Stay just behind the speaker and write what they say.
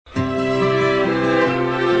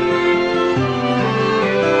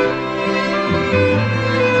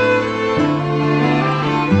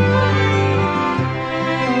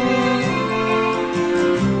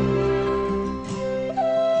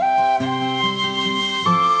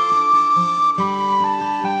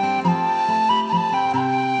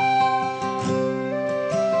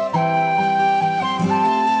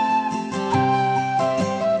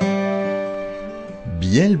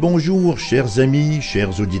Bien le bonjour, chers amis,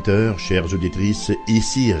 chers auditeurs, chères auditrices,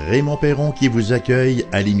 ici Raymond Perron qui vous accueille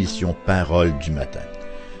à l'émission Parole du matin.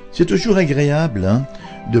 C'est toujours agréable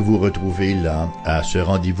de vous retrouver là, à ce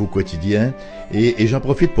rendez-vous quotidien, et j'en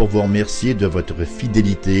profite pour vous remercier de votre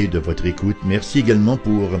fidélité, de votre écoute. Merci également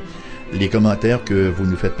pour les commentaires que vous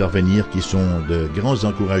nous faites parvenir qui sont de grands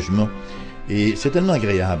encouragements, et c'est tellement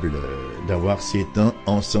agréable d'avoir ces temps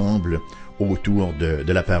ensemble autour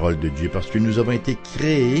de la parole de Dieu, parce que nous avons été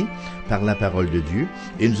créés par la parole de Dieu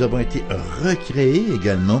et nous avons été recréés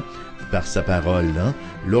également par sa parole.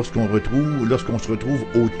 Lorsqu'on se retrouve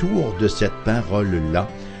autour de cette parole-là,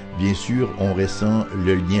 bien sûr, on ressent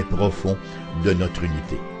le lien profond de notre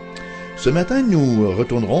unité. Ce matin, nous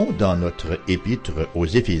retournerons dans notre épître aux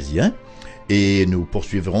Éphésiens et nous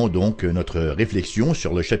poursuivrons donc notre réflexion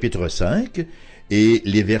sur le chapitre 5 et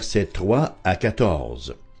les versets 3 à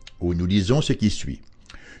 14. Où nous lisons ce qui suit.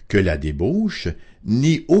 Que la débauche,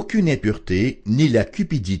 ni aucune impureté, ni la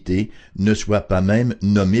cupidité ne soient pas même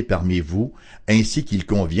nommées parmi vous, ainsi qu'il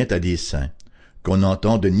convient à des saints. Qu'on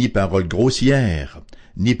n'entende ni paroles grossières,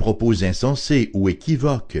 ni propos insensés ou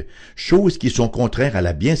équivoques, choses qui sont contraires à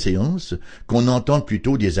la bienséance, qu'on entende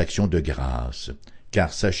plutôt des actions de grâce.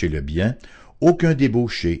 Car sachez-le bien, aucun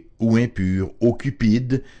débauché ou impur ou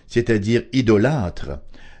cupide, c'est-à-dire idolâtre,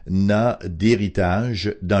 n'a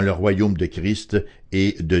d'héritage dans le royaume de Christ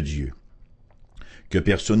et de Dieu. Que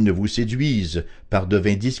personne ne vous séduise par de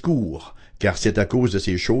vains discours, car c'est à cause de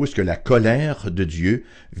ces choses que la colère de Dieu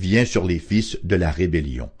vient sur les fils de la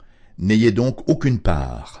rébellion. N'ayez donc aucune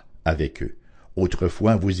part avec eux.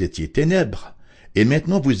 Autrefois vous étiez ténèbres, et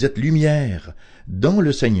maintenant vous êtes lumière dans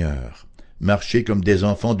le Seigneur. Marchez comme des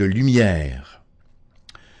enfants de lumière.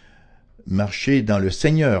 Marchez dans le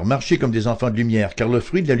Seigneur, marchez comme des enfants de lumière, car le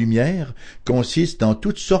fruit de la lumière consiste en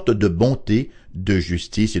toutes sortes de bonté, de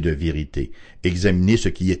justice et de vérité. Examinez ce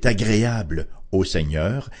qui est agréable au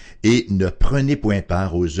Seigneur, et ne prenez point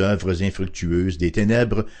part aux œuvres infructueuses des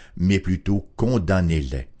ténèbres, mais plutôt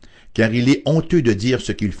condamnez-les. Car il est honteux de dire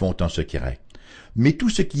ce qu'ils font en secret. Mais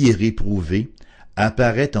tout ce qui est réprouvé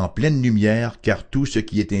apparaît en pleine lumière, car tout ce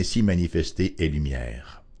qui est ainsi manifesté est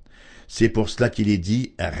lumière. C'est pour cela qu'il est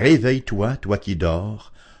dit « Réveille-toi, toi qui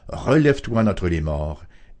dors, relève-toi d'entre les morts,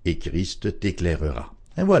 et Christ t'éclairera. »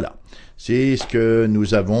 Et voilà, c'est ce que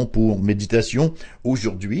nous avons pour méditation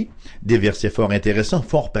aujourd'hui. Des versets fort intéressants,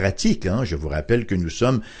 fort pratiques. Je vous rappelle que nous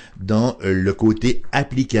sommes dans le côté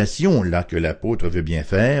application, là, que l'apôtre veut bien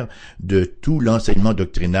faire, de tout l'enseignement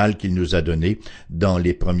doctrinal qu'il nous a donné dans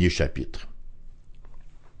les premiers chapitres.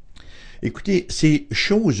 Écoutez, ces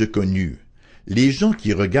choses connues, les gens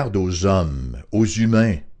qui regardent aux hommes, aux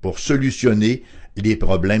humains, pour solutionner les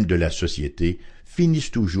problèmes de la société,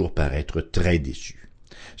 finissent toujours par être très déçus.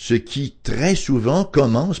 Ce qui, très souvent,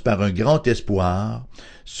 commence par un grand espoir,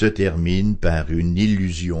 se termine par une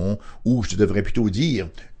illusion, ou je devrais plutôt dire,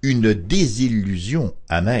 une désillusion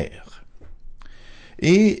amère.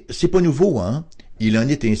 Et c'est pas nouveau, Il en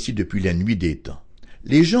est ainsi depuis la nuit des temps.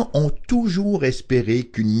 Les gens ont toujours espéré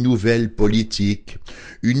qu'une nouvelle politique,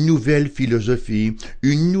 une nouvelle philosophie,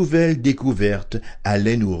 une nouvelle découverte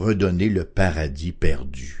allait nous redonner le paradis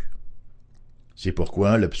perdu. C'est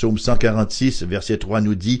pourquoi le psaume 146, verset 3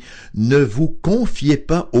 nous dit « Ne vous confiez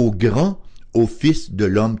pas aux grands, aux fils de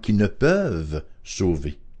l'homme qui ne peuvent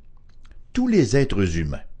sauver. » Tous les êtres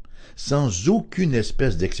humains, sans aucune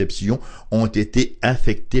espèce d'exception, ont été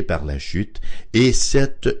affectés par la chute, et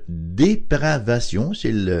cette dépravation,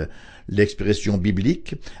 c'est l'expression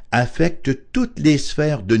biblique, affecte toutes les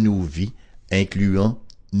sphères de nos vies, incluant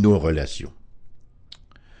nos relations.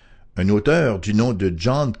 Un auteur du nom de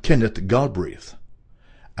John Kenneth Galbraith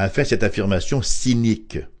a fait cette affirmation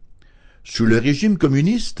cynique. Sous le régime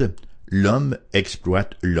communiste, l'homme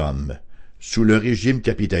exploite l'homme. Sous le régime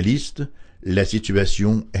capitaliste, la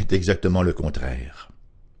situation est exactement le contraire.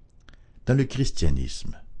 Dans le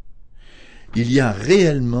christianisme, il y a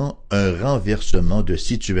réellement un renversement de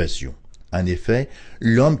situation. En effet,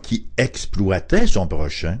 l'homme qui exploitait son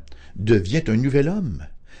prochain devient un nouvel homme.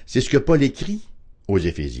 C'est ce que Paul écrit aux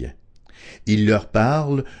Éphésiens. Il leur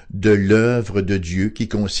parle de l'œuvre de Dieu qui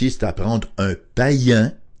consiste à prendre un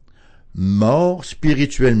païen, mort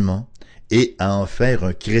spirituellement, et à en faire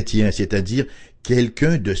un chrétien, c'est-à-dire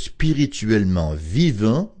quelqu'un de spirituellement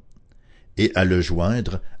vivant, et à le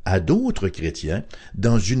joindre à d'autres chrétiens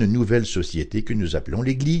dans une nouvelle société que nous appelons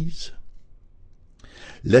l'Église.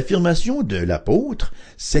 L'affirmation de l'apôtre,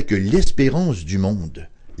 c'est que l'espérance du monde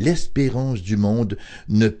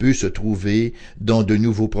ne peut se trouver dans de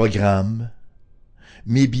nouveaux programmes,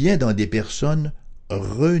 mais bien dans des personnes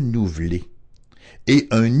renouvelées. Et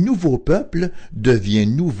un nouveau peuple devient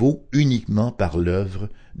nouveau uniquement par l'œuvre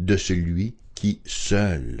de celui qui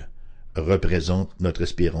seul représente notre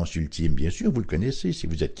espérance ultime. Bien sûr, vous le connaissez si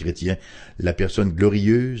vous êtes chrétien, la personne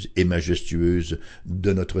glorieuse et majestueuse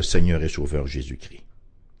de notre Seigneur et Sauveur Jésus-Christ.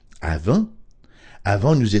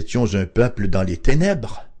 Avant, nous étions un peuple dans les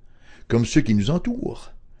ténèbres, comme ceux qui nous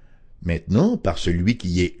entourent. Maintenant, par celui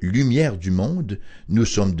qui est lumière du monde, nous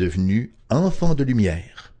sommes devenus enfants de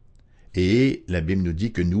lumière. Et la Bible nous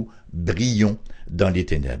dit que nous brillons dans les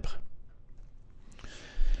ténèbres.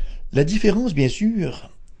 La différence, bien sûr,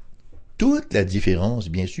 toute la différence,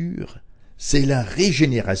 bien sûr, c'est la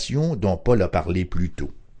régénération dont Paul a parlé plus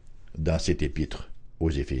tôt dans cet épître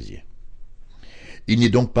aux Éphésiens. Il n'est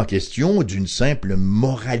donc pas question d'une simple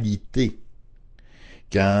moralité,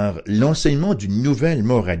 car l'enseignement d'une nouvelle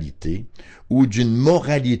moralité ou d'une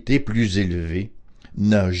moralité plus élevée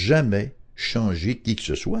n'a jamais changé qui que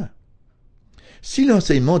ce soit. Si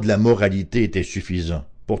l'enseignement de la moralité était suffisant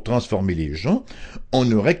pour transformer les gens, on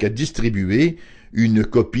n'aurait qu'à distribuer une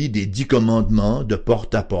copie des 10 commandements de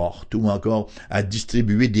porte à porte, ou encore à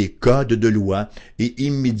distribuer des codes de loi, et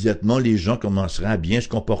immédiatement les gens commenceraient à bien se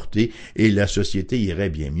comporter et la société irait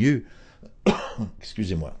bien mieux.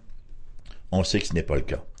 Excusez-moi. On sait que ce n'est pas le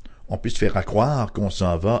cas. On peut se faire croire qu'on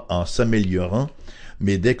s'en va en s'améliorant,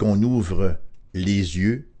 mais dès qu'on ouvre les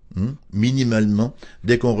yeux, minimalement,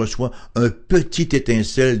 dès qu'on reçoit un petit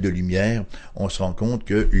étincelle de lumière, on se rend compte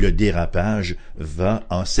que le dérapage va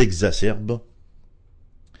en s'exacerbant.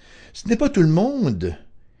 Ce n'est pas tout le monde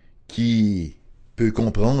qui peut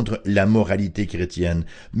comprendre la moralité chrétienne,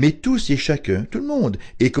 mais tous et chacun, tout le monde,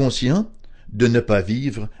 est conscient de ne pas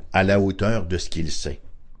vivre à la hauteur de ce qu'il sait.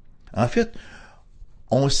 En fait,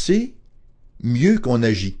 on sait mieux qu'on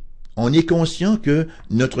agit. On est conscient que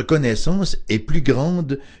notre connaissance est plus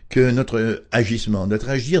grande que notre agissement. Notre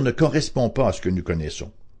agir ne correspond pas à ce que nous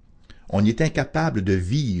connaissons. On est incapable de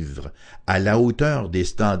vivre à la hauteur des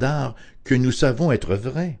standards que nous savons être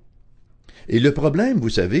vrais. Et le problème, vous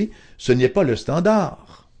savez, ce n'est pas le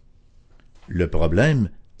standard. Le problème,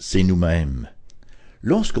 c'est nous-mêmes.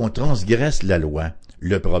 Lorsqu'on transgresse la loi,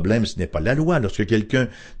 le problème, ce n'est pas la loi. Lorsque quelqu'un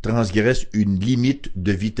transgresse une limite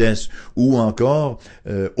de vitesse ou encore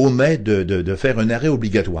omet de faire un arrêt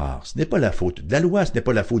obligatoire, ce n'est pas la faute de la loi, ce n'est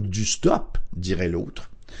pas la faute du stop, dirait l'autre.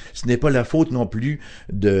 Ce n'est pas la faute non plus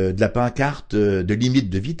de la pancarte de limite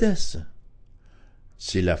de vitesse.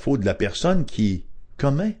 C'est la faute de la personne qui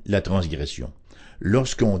commet la transgression.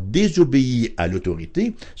 Lorsqu'on désobéit à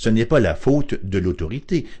l'autorité, ce n'est pas la faute de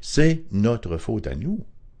l'autorité, c'est notre faute à nous.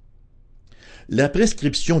 La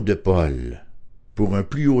prescription de Paul pour un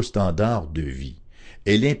plus haut standard de vie,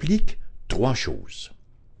 elle implique 3 choses.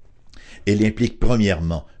 Elle implique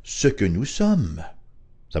premièrement ce que nous sommes.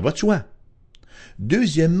 Ça va de soi.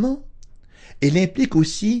 Deuxièmement, elle implique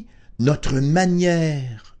aussi notre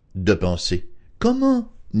manière de penser.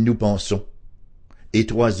 Comment nous pensons? Et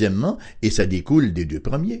troisièmement, et ça découle des 2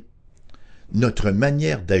 premiers, notre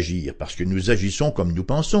manière d'agir, parce que nous agissons comme nous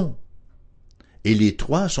pensons. Et les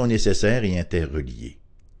 3 sont nécessaires et interreliés.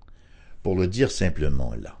 Pour le dire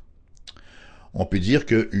simplement là, on peut dire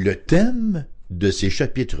que le thème de ces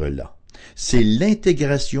chapitres-là, c'est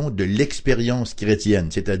l'intégration de l'expérience chrétienne,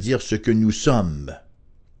 c'est-à-dire ce que nous sommes,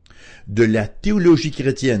 de la théologie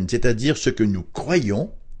chrétienne, c'est-à-dire ce que nous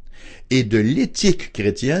croyons, et de l'éthique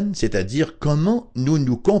chrétienne, c'est-à-dire comment nous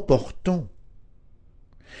nous comportons.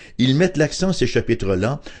 Ils mettent l'accent, ces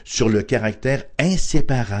chapitres-là, sur le caractère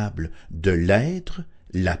inséparable de l'être,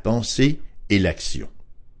 la pensée et l'action.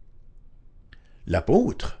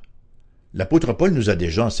 L'apôtre Paul nous a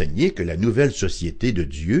déjà enseigné que la nouvelle société de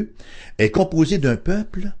Dieu est composée d'un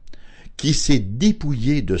peuple qui s'est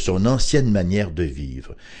dépouillé de son ancienne manière de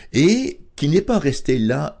vivre et qui n'est pas resté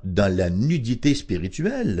là dans la nudité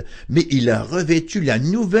spirituelle, mais il a revêtu la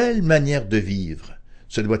nouvelle manière de vivre.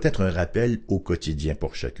 Ce doit être un rappel au quotidien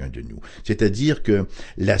pour chacun de nous. C'est-à-dire que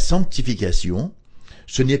la sanctification,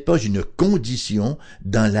 ce n'est pas une condition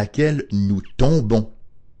dans laquelle nous tombons,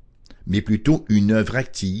 mais plutôt une œuvre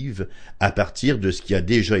active à partir de ce qui a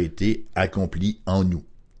déjà été accompli en nous.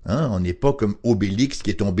 On n'est pas comme Obélix qui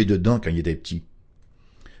est tombé dedans quand il était petit.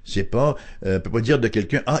 C'est pas, on peut pas dire de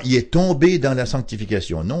quelqu'un, il est tombé dans la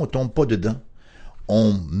sanctification. Non, on tombe pas dedans.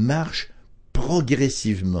 On marche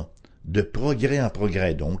progressivement, de progrès en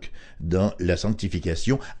progrès donc, dans la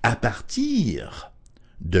sanctification à partir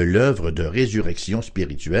de l'œuvre de résurrection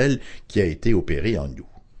spirituelle qui a été opérée en nous.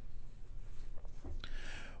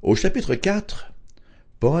 Au chapitre 4,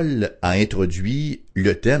 Paul a introduit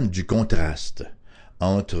le thème du contraste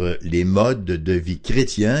entre les modes de vie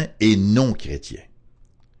chrétiens et non chrétiens.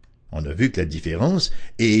 On a vu que la différence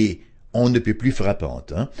est on ne peut plus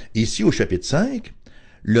frappante. Ici, au chapitre 5,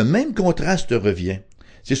 le même contraste revient,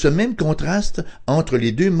 C'est ce même contraste entre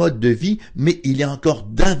les deux modes de vie, mais il est encore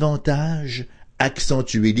davantage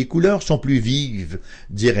accentué. Les couleurs sont plus vives,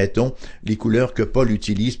 dirait-on, les couleurs que Paul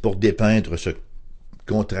utilise pour dépeindre ce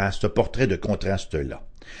contraste, ce portrait de contraste-là.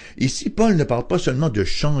 Ici, Paul ne parle pas seulement de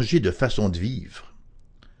changer de façon de vivre,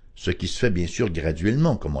 ce qui se fait bien sûr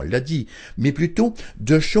graduellement, comme on l'a dit, mais plutôt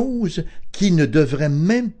de choses qui ne devraient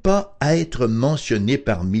même pas être mentionnées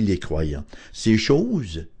parmi les croyants. Ces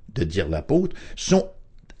choses, de dire l'apôtre, sont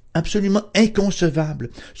absolument inconcevables,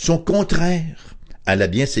 sont contraires à la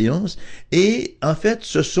bienséance, et en fait,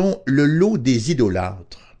 ce sont le lot des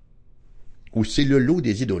idolâtres, ou c'est le lot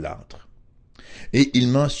des idolâtres. Et il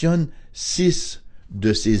mentionne 6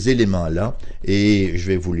 de ces éléments-là, et je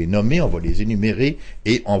vais vous les nommer, on va les énumérer,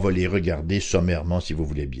 et on va les regarder sommairement si vous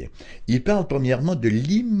voulez bien. Il parle premièrement de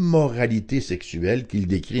l'immoralité sexuelle qu'il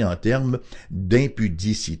décrit en termes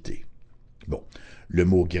d'impudicité. Bon, le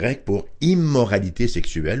mot grec pour immoralité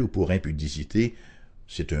sexuelle ou pour impudicité,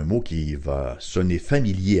 c'est un mot qui va sonner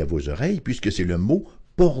familier à vos oreilles, puisque c'est le mot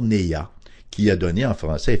pornéia, qui a donné en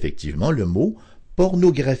français effectivement le mot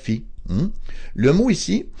pornographie. Le mot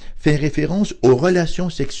ici fait référence aux relations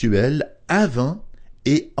sexuelles avant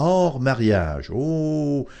et hors mariage.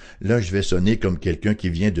 Oh, là je vais sonner comme quelqu'un qui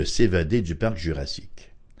vient de s'évader du parc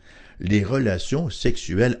Jurassique. Les relations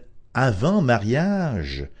sexuelles avant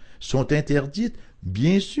mariage sont interdites?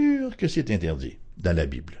 Bien sûr que c'est interdit dans la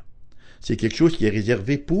Bible. C'est quelque chose qui est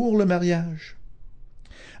réservé pour le mariage.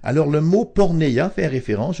 Alors le mot pornéia fait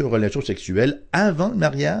référence aux relations sexuelles avant le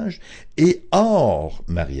mariage et hors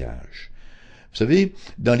mariage. Vous savez,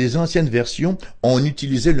 dans les anciennes versions, on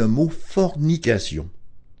utilisait le mot fornication.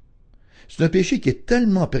 C'est un péché qui est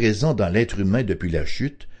tellement présent dans l'être humain depuis la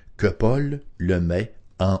chute que Paul le met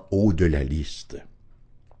en haut de la liste.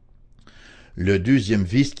 Le deuxième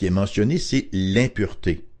vice qui est mentionné, c'est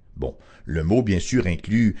l'impureté. Bon, le mot, bien sûr,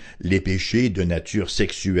 inclut les péchés de nature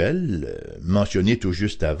sexuelle, mentionnés tout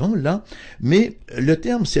juste avant, là, mais le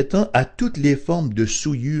terme s'étend à toutes les formes de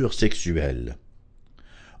souillure sexuelle.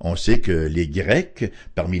 On sait que les Grecs,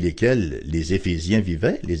 parmi lesquels les Éphésiens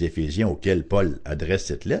vivaient, les Éphésiens auxquels Paul adresse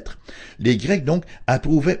cette lettre, les Grecs donc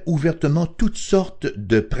approuvaient ouvertement toutes sortes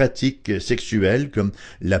de pratiques sexuelles comme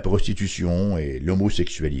la prostitution et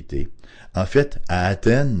l'homosexualité. En fait, à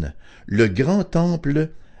Athènes, le grand temple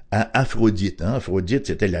à Aphrodite, Aphrodite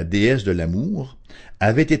c'était la déesse de l'amour,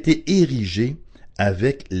 avait été érigé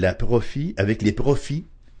avec les profits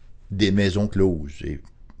des maisons closes, et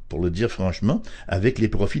pour le dire franchement, avec les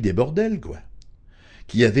profits des bordels, quoi,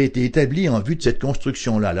 qui avaient été établis en vue de cette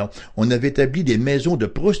construction-là. Alors, on avait établi des maisons de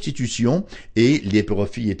prostitution et les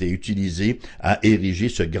profits étaient utilisés à ériger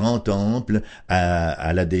ce grand temple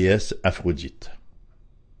à la déesse Aphrodite.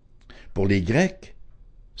 Pour les Grecs,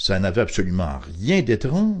 ça n'avait absolument rien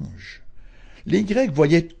d'étrange. Les Grecs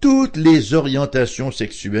voyaient toutes les orientations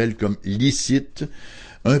sexuelles comme licites,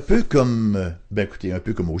 un peu comme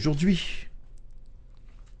aujourd'hui.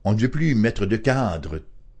 On ne veut plus mettre de cadre.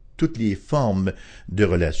 Toutes les formes de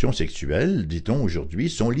relations sexuelles, dit-on aujourd'hui,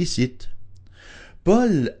 sont licites.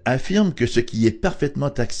 Paul affirme que ce qui est parfaitement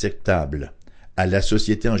acceptable à la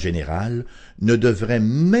société en général ne devrait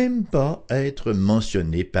même pas être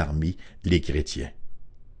mentionné parmi les chrétiens.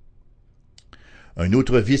 Un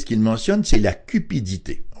autre vice qu'il mentionne, c'est la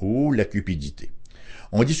cupidité. Oh, la cupidité.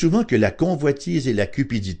 On dit souvent que la convoitise et la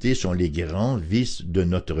cupidité sont les grands vices de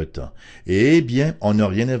notre temps. Eh bien, on n'a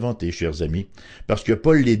rien inventé, chers amis, parce que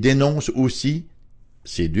Paul les dénonce aussi.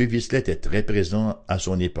 Ces deux vices-là étaient très présents à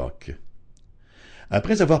son époque.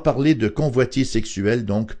 Après avoir parlé de convoitise sexuelle,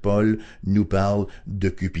 donc, Paul nous parle de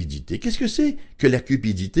cupidité. Qu'est-ce que c'est que la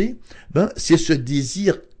cupidité? C'est ce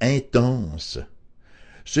désir intense,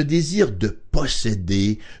 ce désir de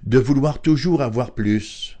posséder, de vouloir toujours avoir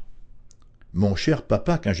plus. Mon cher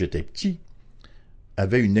papa, quand j'étais petit,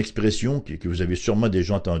 avait une expression que vous avez sûrement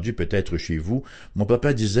déjà entendue peut-être chez vous. Mon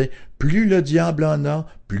papa disait « Plus le diable en a,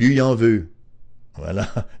 plus il en veut ».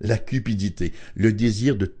 Voilà, la cupidité, le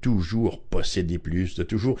désir de toujours posséder plus, de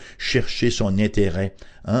toujours chercher son intérêt.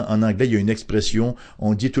 En anglais, il y a une expression,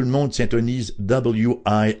 on dit tout le monde syntonise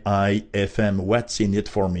W-I-I-F-M, what's in it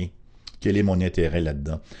for me? Quel est mon intérêt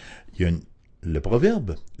là-dedans? Il y a le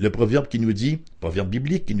proverbe qui nous dit, proverbe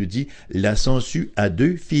biblique qui nous dit, la sangsue a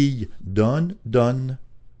 2 filles, donne, donne.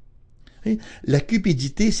 Et la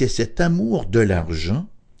cupidité, c'est cet amour de l'argent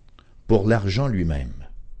pour l'argent lui-même.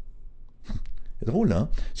 C'est drôle, hein?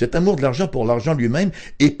 Cet amour de l'argent pour l'argent lui-même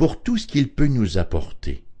et pour tout ce qu'il peut nous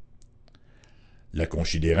apporter. La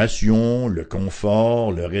considération, le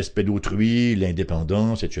confort, le respect d'autrui,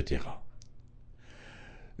 l'indépendance, etc.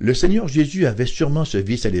 Le Seigneur Jésus avait sûrement ce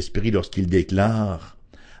vice à l'esprit lorsqu'il déclare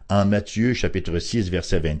en Matthieu chapitre 6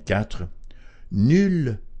 verset 24, «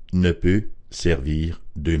 Nul ne peut servir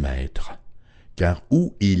deux maîtres, car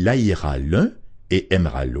ou il haïra l'un et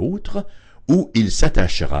aimera l'autre, ou il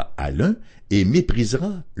s'attachera à l'un et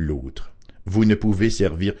méprisera l'autre. Vous ne pouvez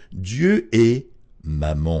servir Dieu et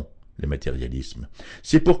Mammon, le matérialisme.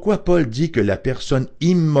 C'est pourquoi Paul dit que la personne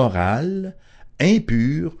immorale,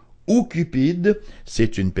 impure ou cupide,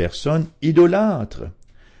 c'est une personne idolâtre.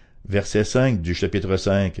 Verset 5 du chapitre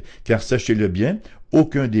 5, « Car sachez-le bien,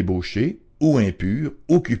 aucun débauché, ou impur,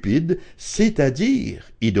 ou cupide,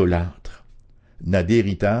 c'est-à-dire idolâtre, n'a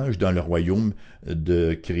d'héritage dans le royaume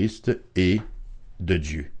de Christ et de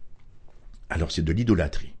Dieu. » Alors c'est de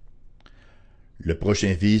l'idolâtrie. Le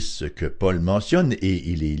prochain vice que Paul mentionne, et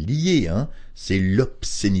il est lié, c'est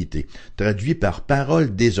l'obscénité, traduit par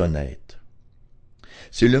parole déshonnête.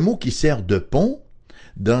 C'est le mot qui sert de pont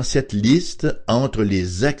dans cette liste entre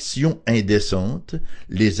les actions indécentes,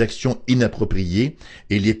 les actions inappropriées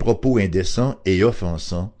et les propos indécents et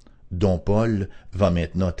offensants dont Paul va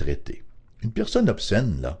maintenant traiter. Une personne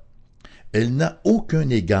obscène, là, elle n'a aucun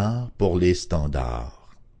égard pour les standards.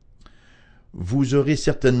 Vous aurez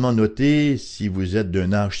certainement noté, si vous êtes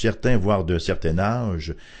d'un âge certain, voire d'un certain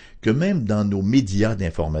âge, que même dans nos médias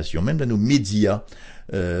d'information, même dans nos médias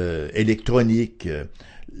électroniques,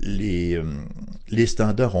 les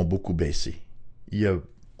standards ont beaucoup baissé.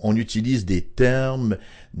 On utilise des termes,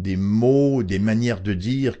 des mots, des manières de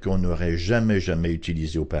dire qu'on n'aurait jamais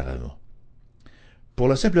utilisés auparavant. Pour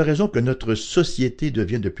la simple raison que notre société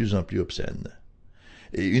devient de plus en plus obscène.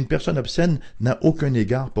 Et une personne obscène n'a aucun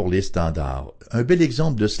égard pour les standards. Un bel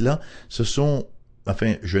exemple de cela, ce sont,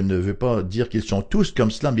 enfin, je ne veux pas dire qu'ils sont tous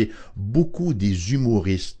comme cela, mais beaucoup des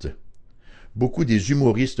humoristes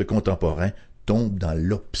contemporains tombent dans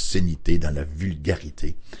l'obscénité, dans la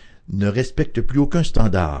vulgarité, ne respectent plus aucun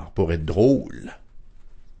standard pour être drôle.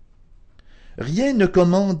 Rien ne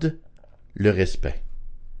commande le respect.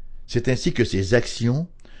 C'est ainsi que ces actions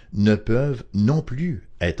ne peuvent non plus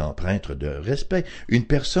être empreintes de respect. Une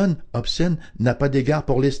personne obscène n'a pas d'égard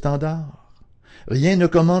pour les standards. Rien ne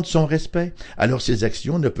commande son respect, alors ses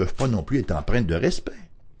actions ne peuvent pas non plus être empreintes de respect.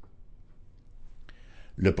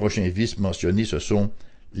 Le prochain vice mentionné, ce sont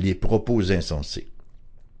les propos insensés.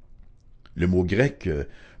 Le mot grec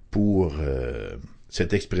pour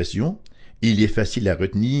cette expression, il est facile à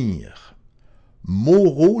retenir.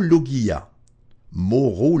 Morologia.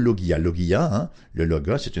 Morologia. Logia, le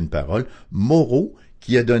logos, c'est une parole. Moro,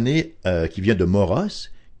 qui vient de moros,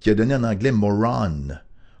 qui a donné en anglais moron.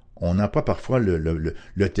 On n'a pas parfois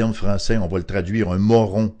le terme français, on va le traduire un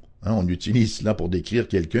moron. On utilise cela pour décrire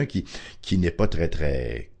quelqu'un qui n'est pas très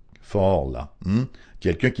très fort là.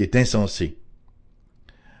 Quelqu'un qui est insensé.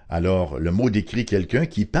 Alors, le mot décrit quelqu'un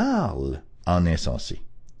qui parle en insensé.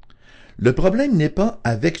 Le problème n'est pas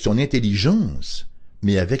avec son intelligence,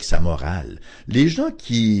 mais avec sa morale. Les gens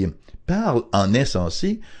qui parlent en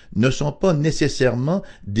insensé ne sont pas nécessairement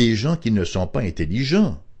des gens qui ne sont pas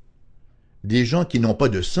intelligents, des gens qui n'ont pas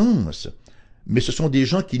de sens, mais ce sont des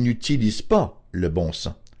gens qui n'utilisent pas le bon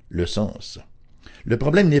sens, le sens. Le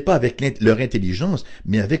problème n'est pas avec leur intelligence,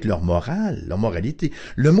 mais avec leur morale, leur moralité.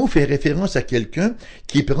 Le mot fait référence à quelqu'un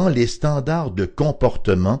qui prend les standards de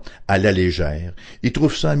comportement à la légère. Il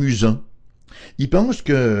trouve ça amusant. Il pense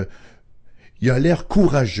il a l'air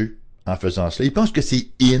courageux en faisant cela. Il pense que c'est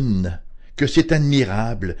que c'est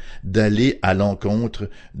admirable d'aller à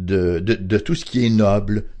l'encontre de tout ce qui est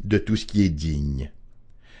noble, de tout ce qui est digne.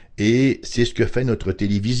 Et c'est ce que fait notre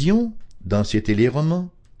télévision dans ses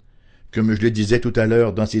téléromans. Comme je le disais tout à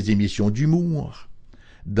l'heure dans ses émissions d'humour,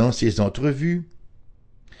 dans ses entrevues.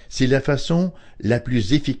 C'est la façon la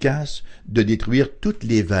plus efficace de détruire toutes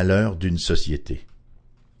les valeurs d'une société.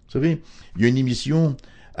 Vous savez, il y a une émission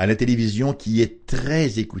à la télévision qui est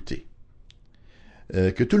très écoutée,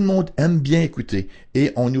 que tout le monde aime bien écouter,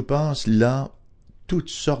 et on nous passe là toutes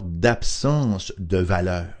sortes d'absences de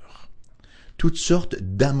valeurs, toutes sortes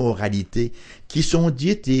d'ammoralités qui sont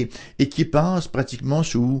dites et qui passent pratiquement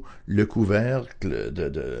sous le couvercle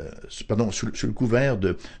sous le couvert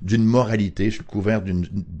d'une moralité, sous le couvert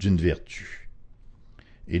d'une vertu.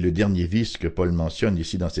 Et le dernier vice que Paul mentionne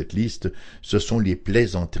ici dans cette liste, ce sont les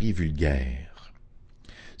plaisanteries vulgaires.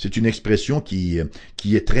 C'est une expression qui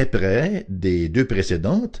est très près des deux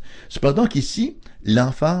précédentes, cependant qu'ici,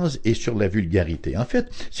 l'emphase est sur la vulgarité. En fait,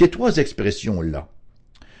 ces trois expressions-là,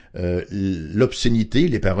 l'obscénité,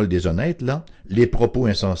 les paroles déshonnêtes, là, les propos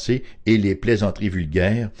insensés et les plaisanteries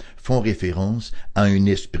vulgaires font référence à un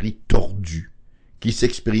esprit tordu qui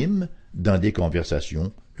s'exprime dans des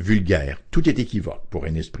conversations vulgaires. Tout est équivoque pour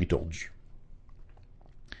un esprit tordu.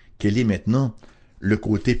 Quel est maintenant le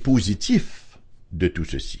côté positif de tout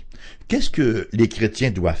ceci. Qu'est-ce que les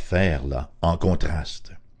chrétiens doivent faire, là, en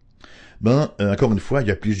contraste? Encore une fois, il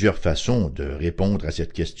y a plusieurs façons de répondre à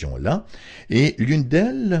cette question-là, et l'une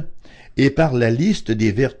d'elles est par la liste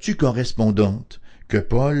des vertus correspondantes que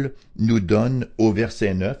Paul nous donne au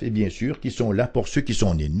verset 9, et bien sûr, qui sont là pour ceux qui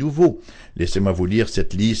sont nés de nouveau. Laissez-moi vous lire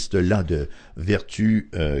cette liste-là de vertus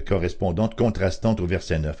correspondantes, contrastantes au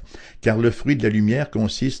verset 9. Car le fruit de la lumière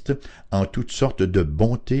consiste en toutes sortes de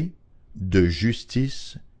bonté, de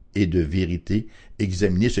justice et de vérité,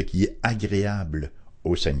 examiner ce qui est agréable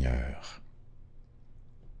au Seigneur.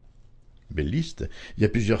 Belle liste. Il y a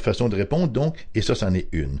plusieurs façons de répondre, donc, et ça, c'en est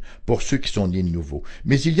une, pour ceux qui sont nés de nouveau.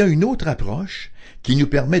 Mais il y a une autre approche qui nous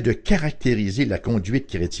permet de caractériser la conduite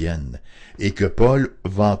chrétienne, et que Paul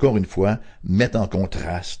va encore une fois mettre en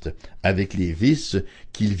contraste avec les vices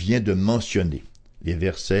qu'il vient de mentionner. Les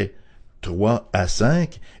versets 3 à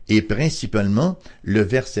 5, et principalement le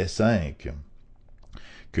verset 5.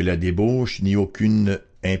 Que la débauche, ni aucune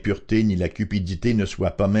impureté, ni la cupidité ne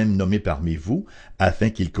soient pas même nommées parmi vous,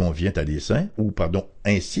 afin qu'il convienne à des saints,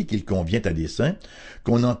 ainsi qu'il convient à des saints,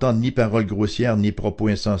 qu'on n'entende ni paroles grossières, ni propos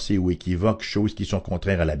insensés ou équivoques, choses qui sont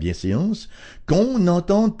contraires à la bienséance, qu'on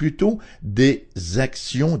entende plutôt des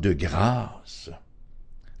actions de grâce.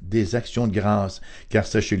 Des actions de grâce, car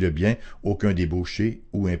sachez-le bien, aucun débauché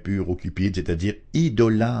ou impur ou cupide, c'est-à-dire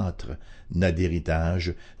idolâtre, n'a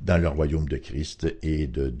d'héritage dans le royaume de Christ et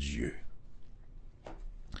de Dieu.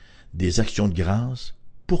 Des actions de grâce,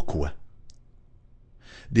 pourquoi?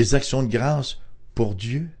 Des actions de grâce pour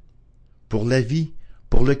Dieu, pour la vie,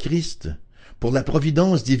 pour le Christ, pour la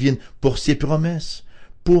providence divine, pour ses promesses,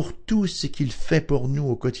 pour tout ce qu'il fait pour nous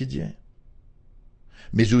au quotidien,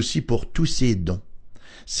 mais aussi pour tous ses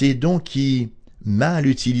dons qui, mal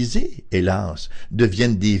utilisés, hélas,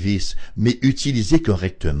 deviennent des vices, mais utilisés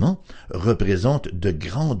correctement, représentent de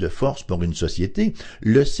grandes forces pour une société.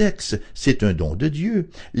 Le sexe, c'est un don de Dieu.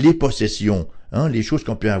 Les possessions, les choses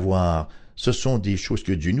qu'on peut avoir, ce sont des choses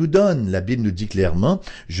que Dieu nous donne. La Bible nous dit clairement,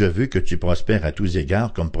 « Je veux que tu prospères à tous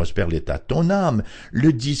égards comme prospère l'état de ton âme. »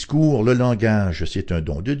 Le discours, le langage, c'est un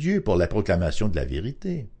don de Dieu pour la proclamation de la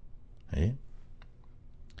vérité.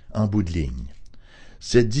 En bout de ligne,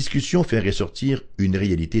 cette discussion fait ressortir une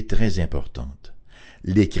réalité très importante.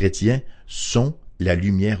 Les chrétiens sont la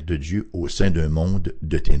lumière de Dieu au sein d'un monde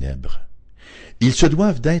de ténèbres. Ils se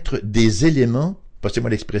doivent d'être des éléments, passez-moi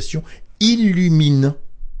l'expression, illuminants,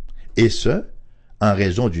 et ce, en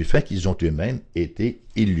raison du fait qu'ils ont eux-mêmes été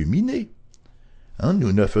illuminés.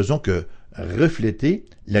 Nous ne faisons que refléter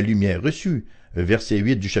la lumière reçue. Verset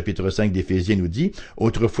 8 du chapitre 5 d'Éphésiens nous dit «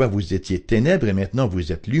 Autrefois vous étiez ténèbres et maintenant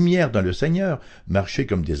vous êtes lumière dans le Seigneur. Marchez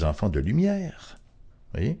comme des enfants de lumière. »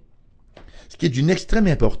 Voyez? Ce qui est d'une extrême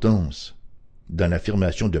importance dans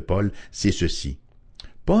l'affirmation de Paul, c'est ceci.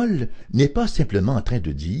 Paul n'est pas simplement en train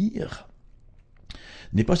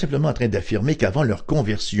d'affirmer qu'avant leur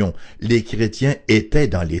conversion, les chrétiens étaient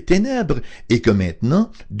dans les ténèbres et que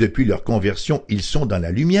maintenant, depuis leur conversion, ils sont dans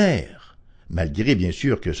la lumière, malgré bien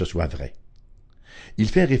sûr que ce soit vrai. Il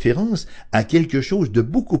fait référence à quelque chose de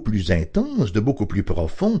beaucoup plus intense, de beaucoup plus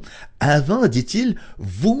profond. Avant, dit-il,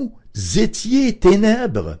 vous étiez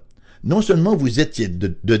ténèbres. Non seulement vous étiez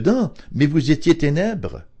dedans, mais vous étiez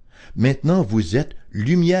ténèbres. Maintenant, vous êtes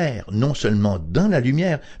lumière, non seulement dans la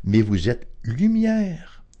lumière, mais vous êtes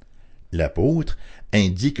lumière. L'apôtre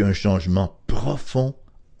indique un changement profond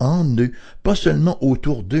en eux, pas seulement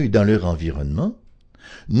autour d'eux et dans leur environnement.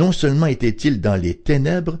 Non seulement étaient-ils dans les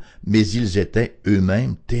ténèbres, mais ils étaient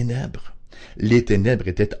eux-mêmes ténèbres. Les ténèbres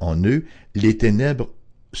étaient en eux, les ténèbres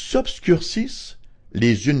s'obscurcissent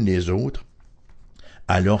les unes les autres,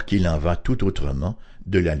 alors qu'il en va tout autrement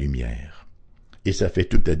de la lumière. Et ça fait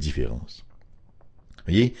toute la différence.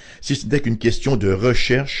 Voyez, si ce n'était qu'une question de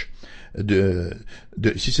recherche,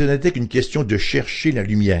 si ce n'était qu'une question de chercher la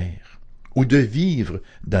lumière, ou de vivre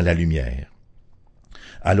dans la lumière,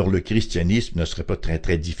 alors le christianisme ne serait pas très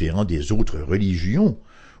très différent des autres religions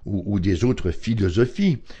ou des autres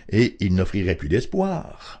philosophies, et il n'offrirait plus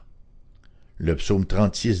d'espoir. Le psaume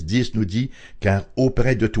 36:10 nous dit « Car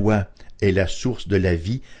auprès de toi est la source de la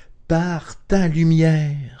vie, par ta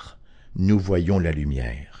lumière, nous voyons la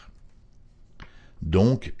lumière. »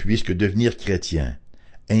 Donc, puisque devenir chrétien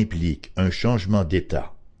implique un changement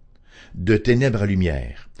d'état, de ténèbres à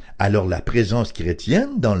lumière, alors la présence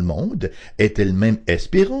chrétienne dans le monde est elle-même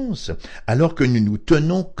espérance, alors que nous nous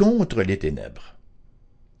tenons contre les ténèbres.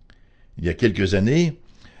 Il y a quelques années,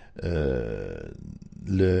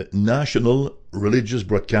 le National Religious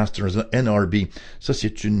Broadcasters, NRB. Ça,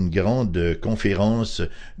 c'est une grande conférence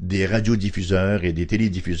des radiodiffuseurs et des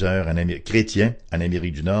télédiffuseurs chrétiens en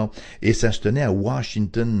Amérique du Nord. Et ça se tenait à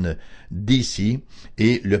Washington, D.C.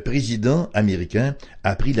 Et le président américain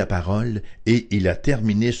a pris la parole et il a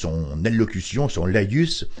terminé son allocution, son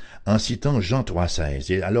laïus, en citant Jean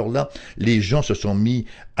 3,16. Et alors là, les gens se sont mis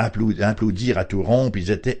à applaudir à tout rompre.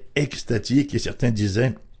 Ils étaient extatiques et certains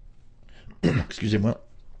disaient, excusez-moi,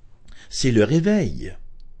 c'est le réveil.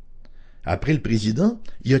 Après le président,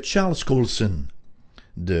 il y a Charles Colson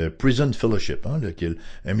de Prison Fellowship,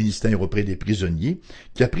 un ministère auprès des prisonniers,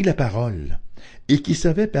 qui a pris la parole et qui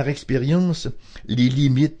savait par expérience les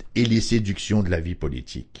limites et les séductions de la vie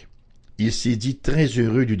politique. Il s'est dit très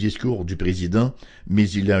heureux du discours du président, mais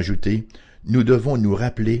il a ajouté « Nous devons nous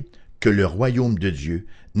rappeler que le royaume de Dieu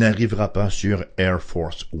n'arrivera pas sur Air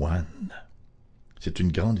Force One. » C'est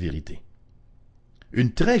une grande vérité.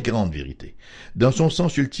 Une très grande vérité. Dans son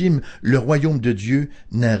sens ultime, le royaume de Dieu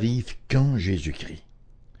n'arrive qu'en Jésus-Christ.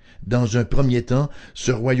 Dans un premier temps,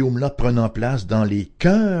 ce royaume-là prenant place dans les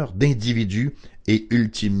cœurs d'individus et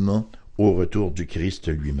ultimement au retour du Christ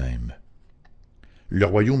lui-même. Le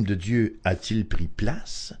royaume de Dieu a-t-il pris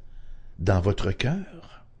place dans votre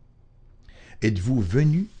cœur? Êtes-vous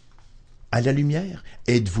venu à la lumière?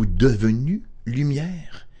 Êtes-vous devenu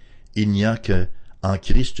lumière? Il n'y a qu'en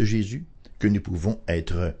Christ Jésus que nous pouvons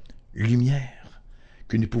être lumière,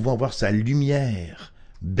 que nous pouvons voir sa lumière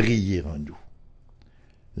briller en nous.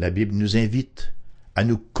 La Bible nous invite à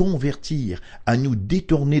nous convertir, à nous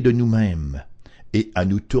détourner de nous-mêmes et à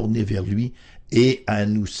nous tourner vers lui et à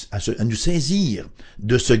nous saisir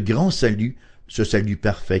de ce grand salut, ce salut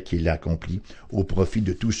parfait qu'il a accompli au profit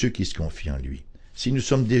de tous ceux qui se confient en lui. Si nous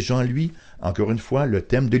sommes des gens en lui, encore une fois, le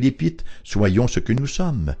thème de l'épître, soyons ce que nous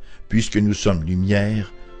sommes, puisque nous sommes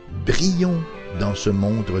lumière, brillons dans ce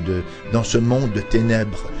monde de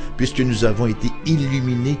ténèbres, puisque nous avons été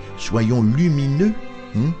illuminés, soyons lumineux,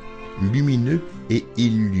 lumineux et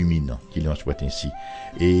illuminants, qu'il en soit ainsi.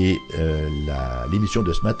 Et l'émission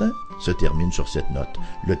de ce matin se termine sur cette note.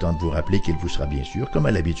 Le temps de vous rappeler qu'il vous sera bien sûr, comme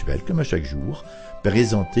à l'habituel, comme à chaque jour,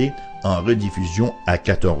 présenté en rediffusion à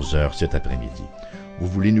 14h cet après-midi. Vous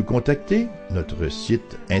voulez nous contacter? Notre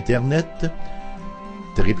site internet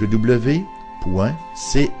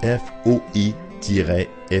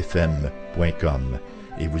www.cfoi-fm.com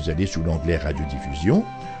et vous allez sous l'onglet radiodiffusion.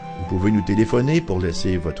 Vous pouvez nous téléphoner pour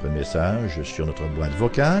laisser votre message sur notre boîte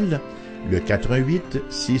vocale, le 88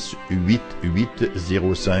 688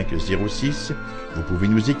 0506. Vous pouvez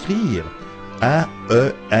nous écrire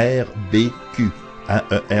AERBQ,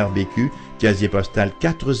 casier postal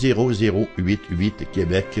 40088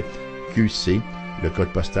 Québec, QC, le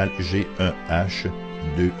code postal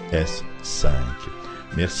G1H2S5.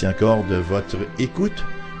 Merci encore de votre écoute,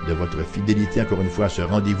 de votre fidélité, encore une fois, à ce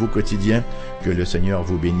rendez-vous quotidien. Que le Seigneur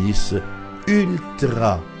vous bénisse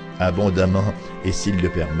ultra abondamment et s'il le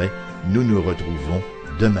permet, nous nous retrouvons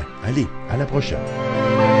demain. Allez, à la prochaine.